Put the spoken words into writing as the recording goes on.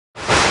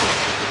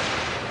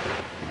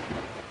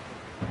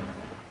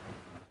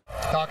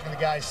talking to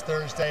the guys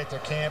Thursday at their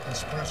camp in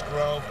Spruce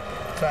Grove.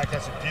 In fact,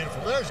 that's a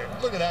beautiful. There's it.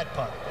 Look at that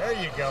punt. There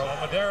you go. So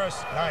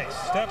Medeiros nice.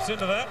 Steps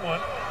into that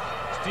one.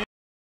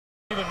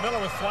 Stephen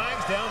Miller with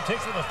flags down,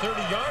 takes it to the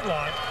 30-yard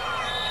line.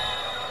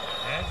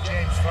 And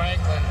James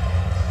Franklin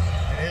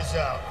and his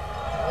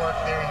work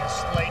there in the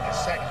slate in the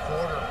second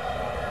quarter.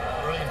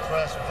 Really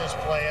impressed with this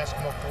play,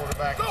 Eskimo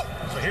quarterback.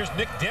 So here's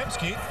Nick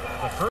Dembski,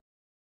 the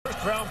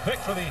first-round pick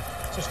for the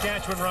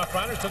Saskatchewan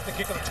Roughriders, took the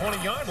kick at the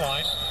 20-yard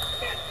line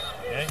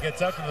and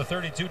gets up to the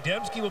 32.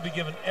 Dembski will be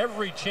given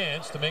every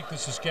chance to make the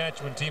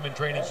Saskatchewan team in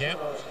training camp.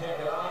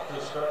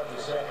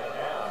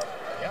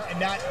 Yeah, and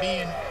not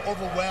being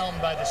overwhelmed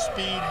by the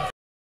speed and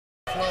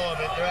flow of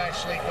it. They're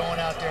actually going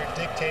out there and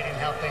dictating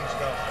how things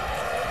go.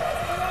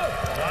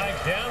 Flag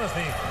down as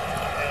the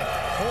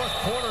fourth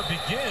quarter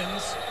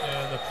begins,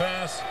 and the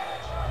pass.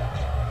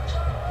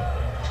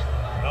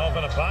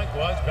 Melvin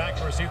Abankwah is back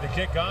to receive the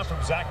kickoff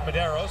from Zach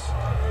Medeiros.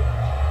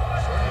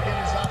 Certainly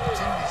getting his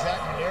opportunity,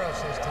 Zach Medeiros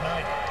is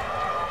tonight.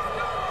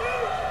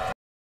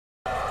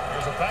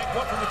 There's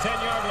Abankwah from the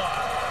 10-yard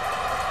line.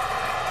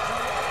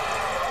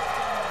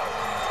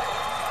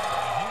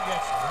 And he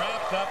gets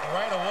wrapped up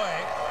right away.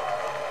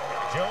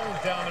 Jones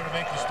down there to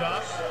make the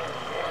stop,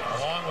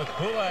 along with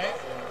Boulay.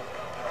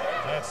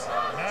 That's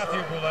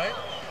Mathieu Boulay.